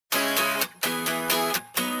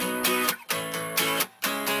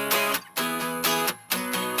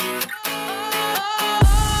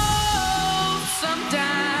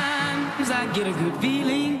get a good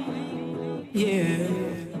feeling, yeah.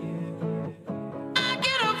 I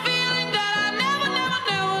get a feeling that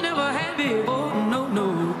I never had before.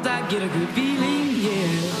 No, I get a good feeling,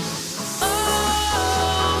 yeah.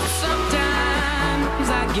 Oh, sometimes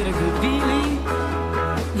I get a good feeling,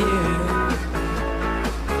 yeah.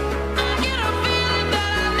 I get a feeling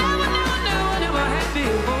that I never had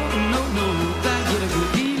before. No, I get a good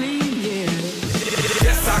feeling, yeah.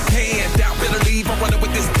 Yes, I can. Doubt, better leave. I'm running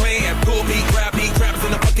with this plan. Pull me, grab me, traps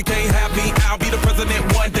in the bucket can't have me. I'll be the president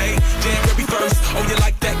one day. January 1st. Oh, you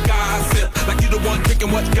like that gossip? Like you the one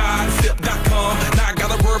drinking what gossip.com. Now I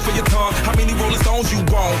got a word for your tongue. How many Rolling Stones you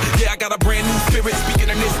want? Yeah, I got a brand new spirit speaking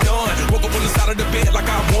and it's done. Woke up on the side of the bed like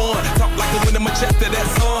I won. Talk like the wind in my chest to that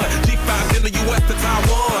sun. G5 in the US to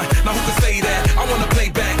Taiwan. Now who can say that? I wanna play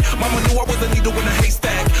back. Mama knew I was a needle in a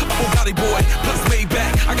haystack. A Bugatti boy, plus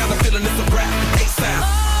Maybach. I got a feeling it's a rap. ASAP.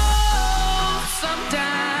 Oh,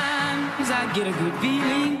 sometimes I get a good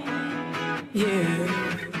feeling, yeah.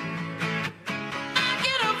 I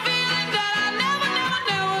get a feeling that I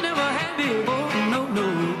never had before. No,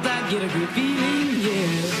 I get a good feeling, yeah.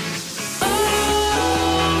 Oh,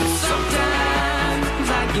 sometimes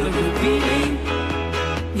I get a good feeling,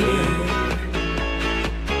 yeah.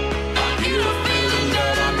 I get a feeling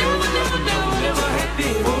that I never had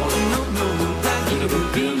before. No, I get a good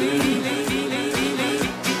feeling.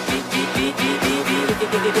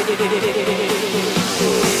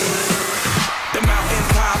 The mountain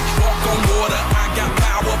top, walk on water. I got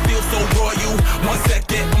power, feel so royal. 1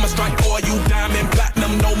 second, I'ma strike for you. Diamond,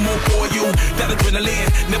 platinum, no more for you. That adrenaline,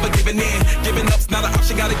 never giving in. Giving up's not an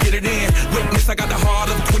option, gotta get it in. Witness, I got the heart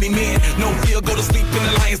of 20 men. No fear, go to sleep in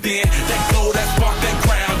the lion's den. That glow, that spark, that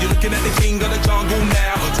crown. You're looking at the king of the jungle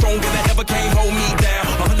now. Stronger than ever, can't hold me down.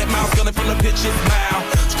 100 miles gunning from the pitch's mouth.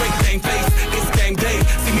 Straight game face, it's game day.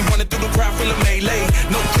 See me running through the crowd full of melee.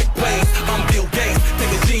 No trick plays, I'm Bill Gates.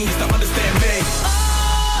 Take a genius to understand me.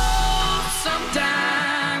 Oh,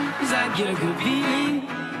 sometimes I get a good feeling,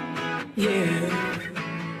 yeah.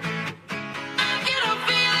 I get a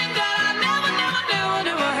feeling that I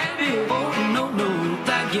never had before. No, I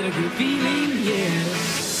get a good feeling, yeah.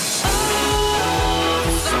 Oh,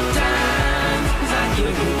 sometimes I get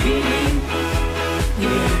a good feeling,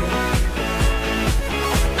 yeah.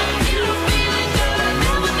 I get a feeling that I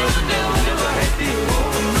never had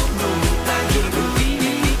before. No, I get a good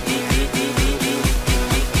feeling.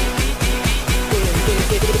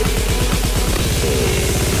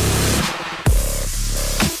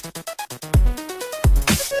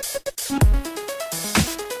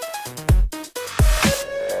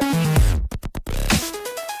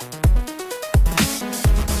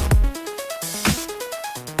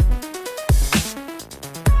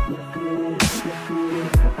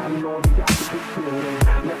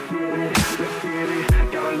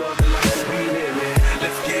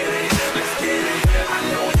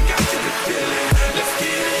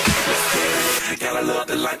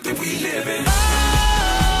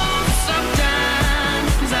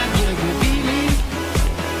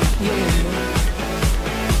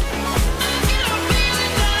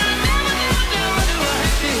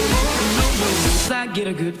 Get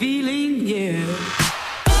a good feeling, yeah.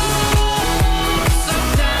 Oh,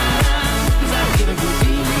 sometimes I get a good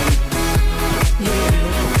feeling, yeah.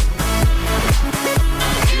 I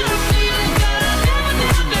get a feeling that I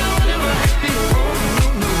never had before.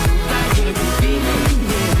 No, I get a good feeling,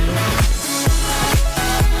 yeah.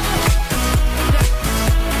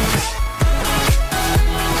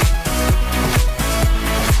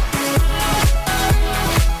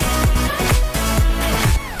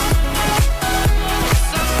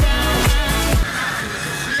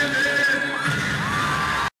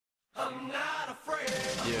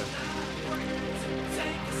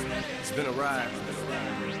 It's been a ride.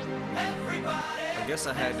 I guess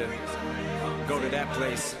I had to go to that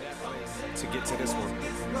place to get to this one.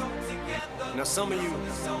 Now some of you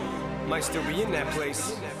might still be in that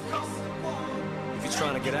place. If you're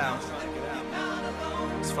trying to get out,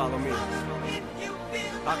 just follow me.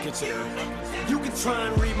 I'll get you there. You can try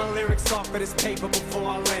and read my lyrics off of this paper before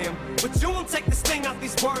I lay them, but you won't take the sting out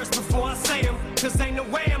these words before I say them. Cause ain't no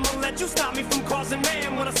way I'm gonna let you stop me from causing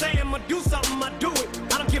mayhem. When I say I'm gonna do something, I do it.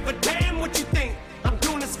 I don't give a damn what you think. I'm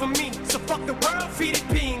doing this for me. So fuck the world, feed it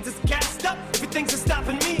beans. It's gassed up. If you think it's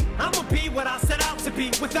stopping me, I'ma be what I set out to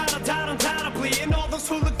be. Without a doubt, undoubtedly. And all those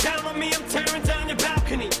who look down on me, I'm tearing down your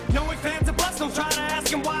balcony. No ifs, ands, or buts, don't try to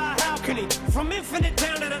ask him why or how can he. From Infinite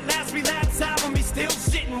down to the last relapse album, he's still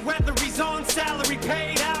shitting. Whether he's on salary,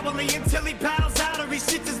 paid hourly, until he bows out or he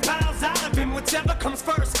shits his bowels out of him. Whichever comes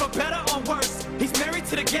first, for better or worse. He's married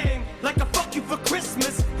to the game, like a fuck you for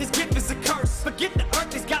Christmas. His gift is a curse. Forget the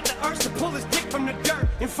earth, he's got the urge to pull his dick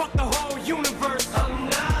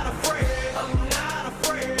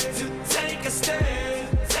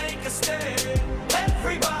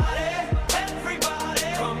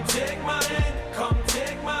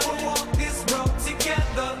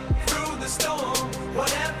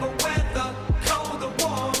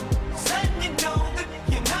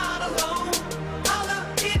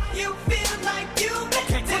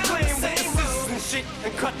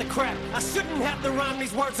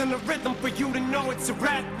words and the rhythm for you to know it's a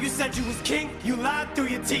rap. You said you was king, you lied through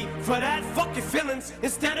your teeth. For that, fuck your feelings.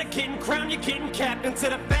 Instead of getting crowned, you're getting capped. And to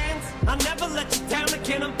the fans, I'll never let you down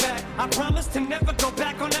again, I'm back. I promise to never go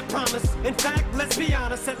back on that promise. In fact, let's be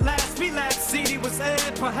honest, at last we laughed. CD was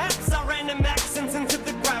aired, perhaps I ran them accents into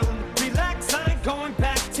the ground. Relax, I ain't going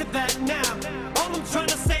back to that now. All I'm trying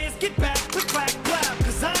to say is get back, click, clack, clap.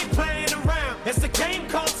 Cause I ain't playing around. It's a game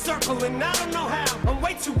called Circle and I don't know how. I'm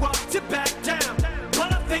way too up to back down.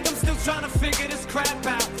 But I think I'm still trying to figure this crap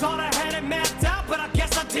out. Thought I had it mapped out, but I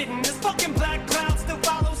guess I didn't. This fucking black cloud still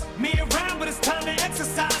follows me around, but it's time to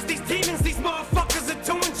exercise these demons. These motherfuckers are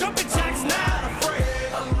doing jumping jacks now.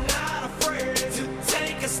 I'm not afraid to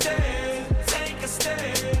take a stand, take a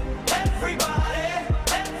stand. Everybody,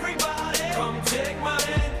 come take my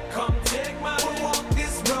hand, come take my hand. We'll walk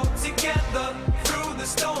this road together through the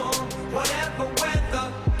storm, whatever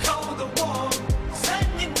weather, cold or warm. Let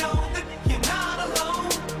you know that you're not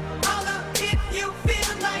alone. Holla if you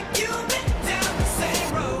feel like you've been down the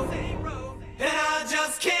same road. And I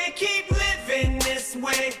just can't keep living this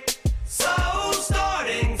way. So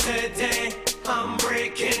starting today, I'm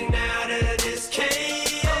breaking out of this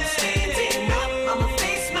cage. I'm standing up, I'ma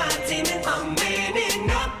face my demon. I'm manning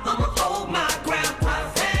up, I'ma hold my ground.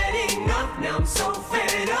 I've had enough, now I'm so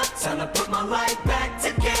fed up. Time to put my life back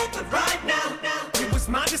together right now. It was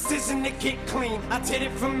my decision to get clean, I did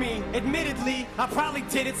it for me. Admittedly, I probably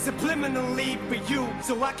did it subliminally for you,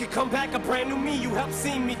 so I could come back a brand new me. You helped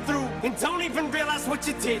see me through, and don't even realize what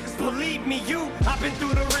you did. Cause believe me, I've been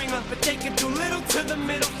through the ringer, but they can do little to the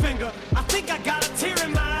middle finger. I think I got a tear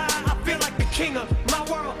in my eye, I feel like the king of my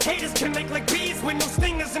world. Haters can make like bees with no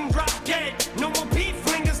stingers and drop dead. No more beef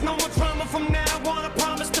flingers, no more drama from now on. I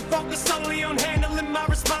promise to focus solely on handling my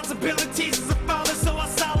responsibilities as a father. So I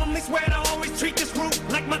solemnly swear to always treat this group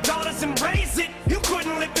like my daughters and raise it. You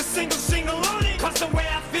couldn't lift a single shingle on it. Cause the way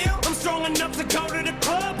I feel, I'm strong enough to go to the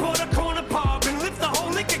club or the corner pub and lift the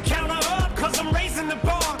whole liquor counter up. Cause I'm raising the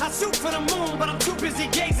bar. I shoot for the moon, but I'm too busy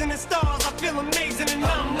gazing at stars. I feel amazing and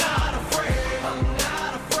I'm not afraid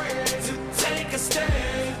to take a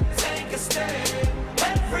stand, take a stand.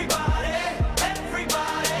 Everybody,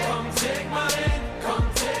 come take my hand, come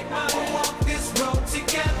take my hand. We'll walk this road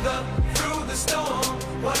together through the storm,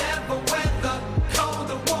 whatever weather, cold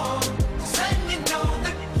or warm. Just letting you know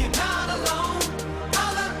that you're not alone.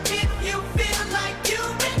 Holla if you feel like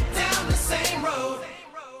you've been down the same road.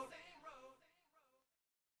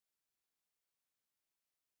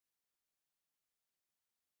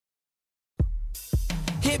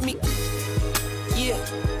 Hit me,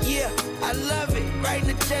 yeah, I love it. Right in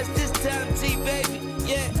the chest this time, T, baby,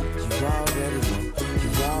 yeah. You already know, you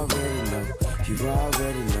already know, you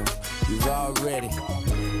already know, you already.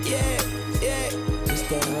 Yeah, it's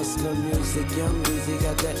that hustler music, young music,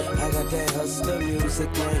 I got that hustler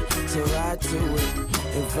music, man. So ride to it,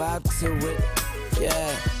 and vibe to it,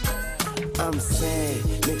 yeah. I'm saying,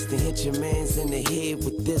 next to hit your mans in the head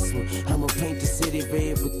with this one. I'ma paint the city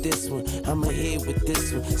red with this one. I'ma hit with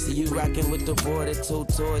this one. See you rocking with the boy that told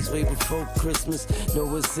toys way before Christmas.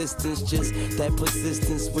 No assistance, just that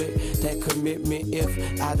persistence with that commitment.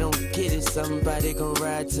 If I don't get it, somebody gon'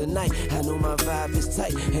 ride tonight. I know my vibe is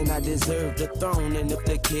tight, and I deserve the throne. And if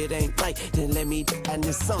the kid ain't right, then let me die in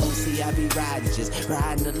this song. See, I be riding, just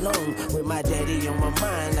riding alone with my daddy on my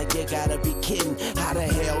mind. Like you gotta be kidding. How the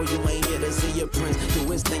hell you ain't here to see your prince do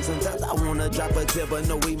his thing? Sometimes I wanna drop a tip, but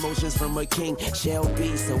no emotions from a king shall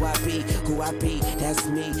be. So I be who I be, that's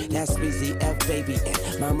me, that's Busy F, baby.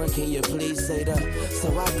 And mama, can you please say the?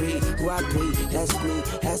 So I be who I be, that's me,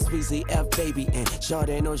 that's Busy F, baby. And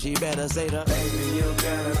Shawty know she better say the. Baby, you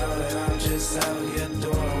gotta know that I'm just out here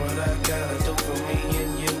doing what I gotta do for me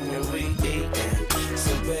and you, and we eatin'.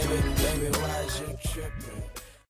 So baby, why is you trippin'?